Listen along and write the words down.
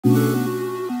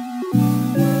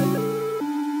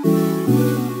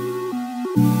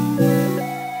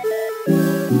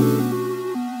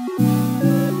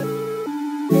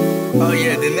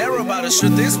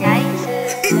publisher this one.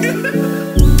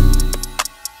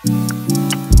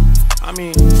 I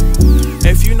mean,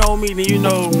 if you know me, then you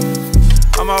know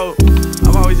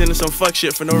I'm always into some fuck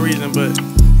shit for no reason, but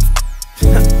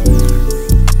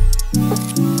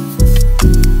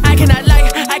I cannot lie,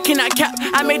 I cannot cap.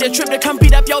 I made a trip to come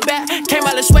beat up your back. Came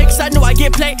out this way cause I knew I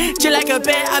get played. Just like a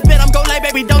bet, I bet I'm gon' like,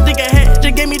 baby, don't think ahead.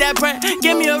 Just give me that bread,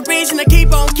 give me a reason to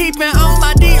keep on keeping on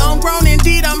my D. I'm grown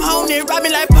indeed, I'm honing. Ride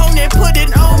me like pony, put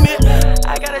it on me.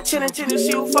 I got a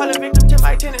tendency who falling victim to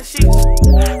my tendencies.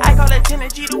 I call it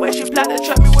tendency the way she plot to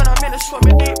trap me when I'm in the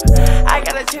swimming deep. I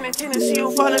got a tendency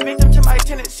who falling victim to my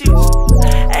tendencies.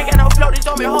 Ain't got no floaties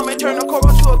on me, homie, turn the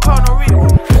coral to a corner reef.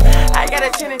 I got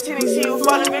a tendency who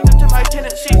falling victim to my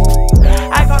tendencies.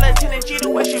 I call it tendency the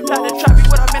way she plot to trap me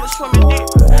when I'm in the swimming deep.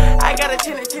 I got a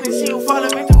tendency who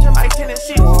falling victim to my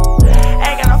tendencies.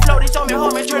 Ain't got no floaties on me,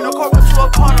 homie, turn the coral to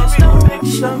a corner reef. Don't make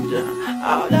something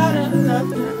all out of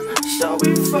nothing. So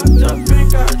we fucked up and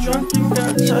got drunk and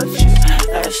got touchy.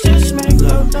 Let's just make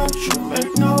love, don't you make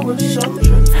no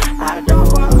assumption. I don't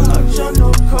want hugs on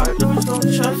no cartoons, don't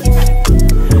trust me.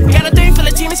 I got a thing for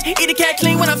Latinas, eat a cat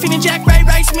clean when I'm feeling Jack Ray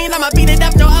Rice mean. I'ma beat it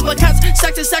up, no uppercuts.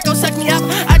 Suck to suck, suck me up.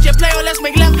 I just play or let's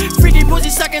make love. Freaky pussy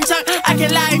sucking tongue. I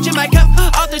can lie, in my cup.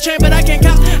 Off the train, but I can't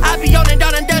count. I be on and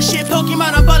down and that shit.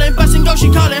 Pokemon, I'm ballin', bustin', go,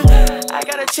 she callin'. I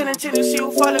got a tendency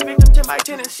who falling victim to my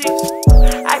tendencies.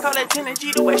 I call it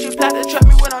tendency the way she plot to trap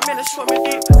me when I'm in the swimming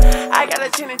deep. I got a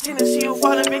tendency who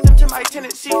falling victim to my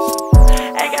tendencies.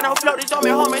 Ain't got no floaties on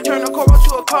me, homie, turn the coral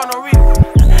to a corner reef.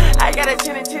 I got a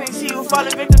tendency who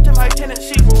falling victim to my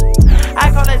tendencies.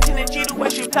 I call it tendency the way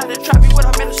she plot to trap me when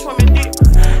I'm in the swimming deep.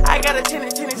 I got a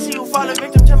tendency who falling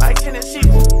victim to my tendencies.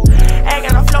 Ain't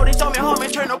got no floaties on me,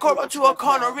 homie, turn the coral to a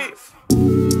corner reef.